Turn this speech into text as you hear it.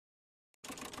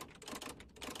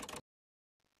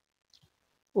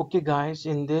Okay guys,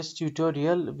 in this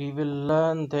tutorial we will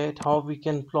learn that how we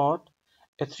can plot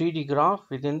a 3D graph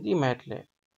within the MATLAB.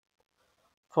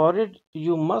 For it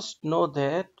you must know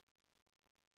that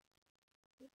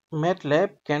MATLAB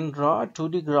can draw a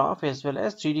 2D graph as well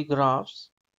as 3D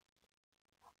graphs,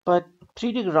 but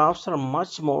 3D graphs are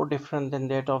much more different than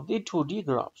that of the 2D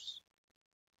graphs.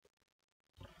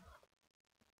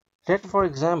 Let for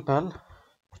example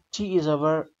T is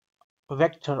our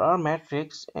vector or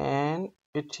matrix and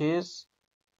it is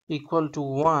equal to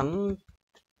 1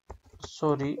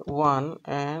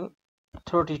 and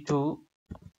 32,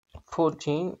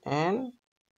 14 and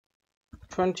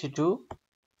 22.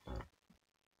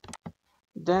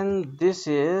 Then this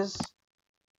is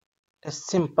a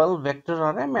simple vector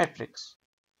or a matrix.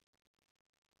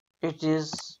 It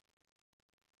is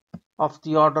of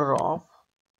the order of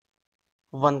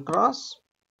 1 cross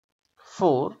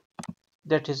 4,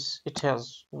 that is it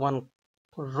has 1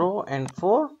 row and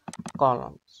 4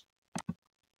 columns.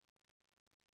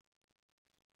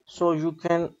 So you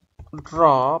can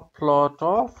draw plot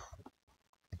of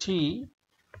T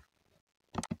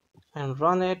and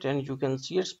run it and you can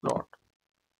see its plot.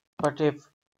 But if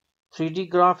 3D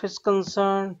graph is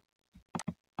concerned,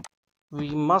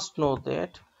 we must know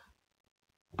that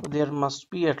there must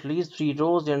be at least 3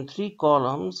 rows and 3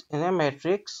 columns in a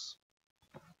matrix,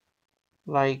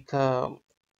 like 3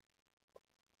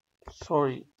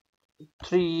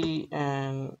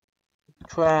 and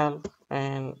 12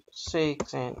 and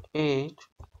 6 and 8,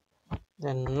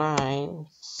 then 9,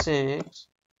 6,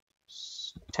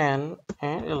 10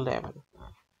 and 11.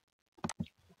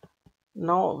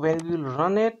 Now when we will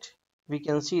run it, we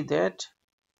can see that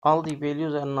all the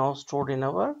values are now stored in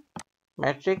our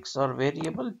matrix or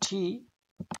variable T.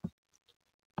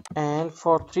 And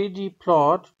for 3D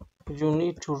plot you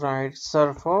need to write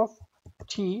surf of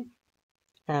T,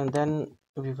 and then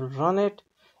we will run it,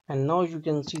 and now you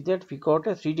can see that we got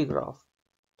a 3D graph.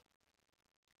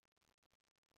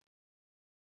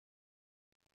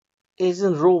 As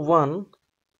in row 1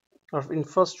 or in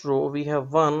first row we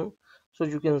have 1, so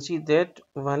you can see that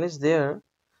 1 is there.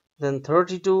 Then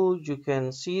 32, you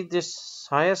can see this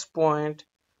highest point,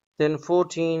 then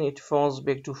 14, it falls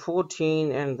back to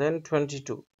 14, and then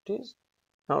 22, it is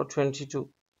now 22.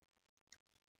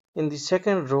 In the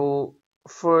second row,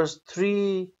 first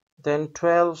 3, then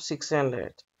 12, 6 and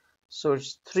 8, so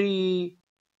it's 3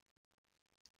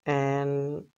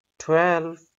 and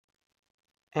 12,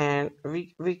 and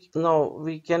we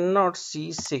cannot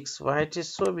see 6. Why it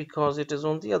is so? Because it is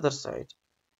on the other side.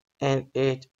 And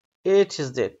 8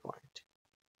 is that point.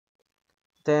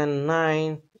 Then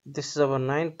 9, this is our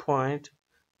 9 point,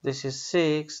 this is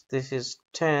 6, this is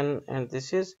 10 and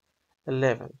this is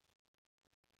 11.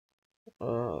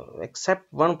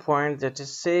 Except one point, that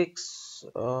is 6,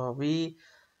 we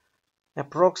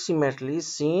approximately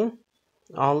seen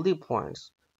all the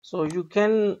points. So you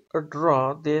can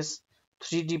draw this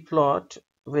 3D plot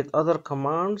with other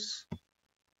commands,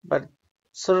 but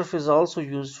surf is also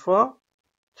used for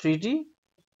 3D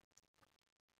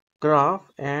graph,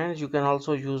 and you can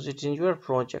also use it in your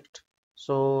project.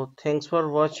 So thanks for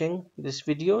watching this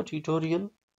video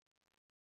tutorial.